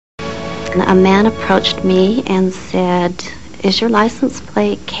A man approached me and said, "Is your license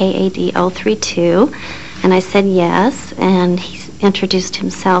plate KAD032?" And I said yes, and he introduced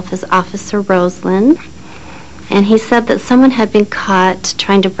himself as Officer Roseland. And he said that someone had been caught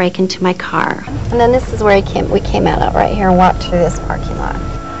trying to break into my car. And then this is where we came out of right here and walked through this parking lot.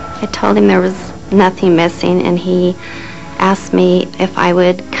 I told him there was nothing missing, and he asked me if I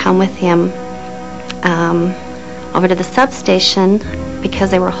would come with him over to the substation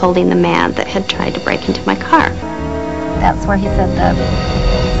because they were holding the man that had tried to break into my car. That's where he said the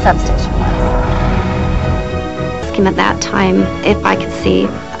substation was. I asked him at that time if I could see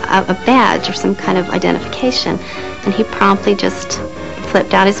a badge or some kind of identification, and he promptly just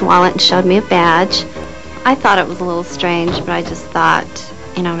flipped out his wallet and showed me a badge. I thought it was a little strange, but I just thought,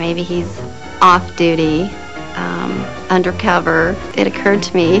 you know, maybe he's off duty, undercover. It occurred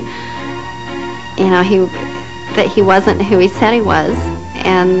to me, you know, that he wasn't who he said he was,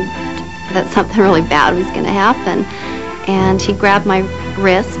 and that something really bad was going to happen. And he grabbed my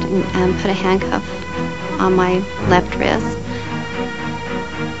wrist and put a handcuff on my left wrist.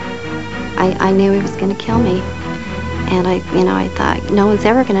 I knew he was going to kill me. And I thought, no one's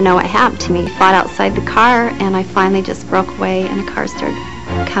ever going to know what happened to me. I fought outside the car, and I finally just broke away, and the car started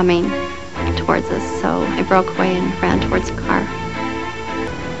coming towards us. So I broke away and ran towards the car.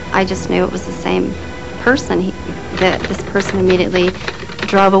 I just knew it was the same person. That this person immediately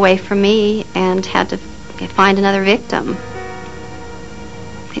drove away from me and had to find another victim.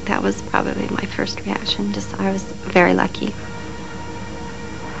 I think that was probably my first reaction. I was very lucky.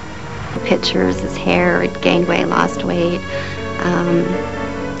 The pictures, his hair had gained weight, lost weight,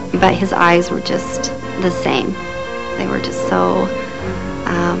 but his eyes were just the same. They were just so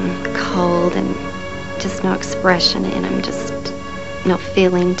cold and just no expression in them, just no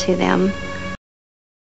feeling to them.